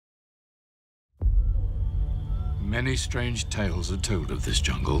Many strange tales are told of this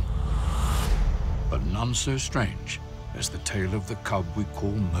jungle, but none so strange as the tale of the cub we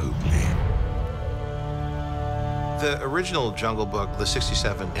call Mogli. The original Jungle Book, the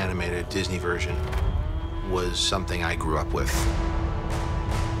 '67 animated Disney version, was something I grew up with.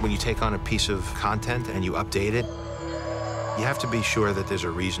 When you take on a piece of content and you update it, you have to be sure that there's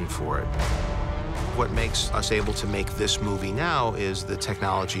a reason for it. What makes us able to make this movie now is the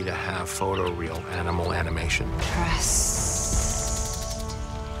technology to have photoreal animal animation. Trust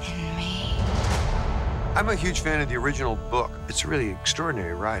in me. I'm a huge fan of the original book. It's really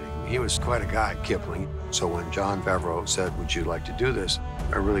extraordinary writing. He was quite a guy, Kipling. So when Jon Favreau said, "Would you like to do this?"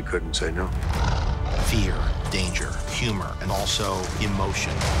 I really couldn't say no. Fear, danger, humor, and also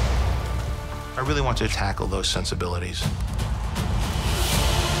emotion. I really want to tackle those sensibilities.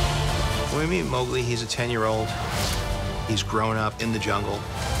 When we meet Mowgli, he's a 10-year-old. He's grown up in the jungle.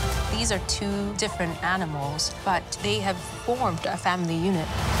 These are two different animals, but they have formed a family unit.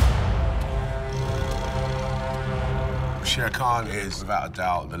 Shere Khan is, without a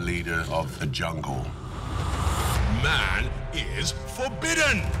doubt, the leader of the jungle. Man is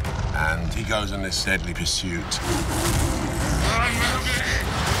forbidden! And he goes on this deadly pursuit.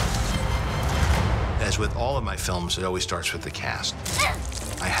 As with all of my films, it always starts with the cast.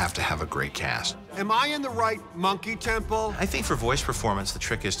 I have to have a great cast. Am I in the right monkey temple? I think for voice performance, the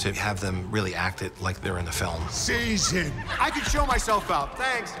trick is to have them really act it like they're in the film. Seize him! I can show myself out.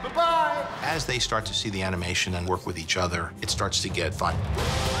 Thanks. Bye-bye. As they start to see the animation and work with each other, it starts to get fun.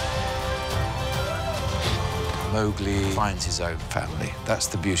 Mowgli finds his own family. That's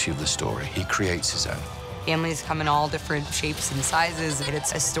the beauty of the story. He creates his own. Families come in all different shapes and sizes, and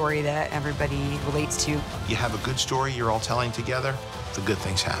it's a story that everybody relates to. You have a good story you're all telling together, the good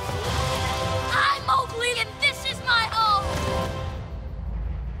things happen. I'm Mowgli, and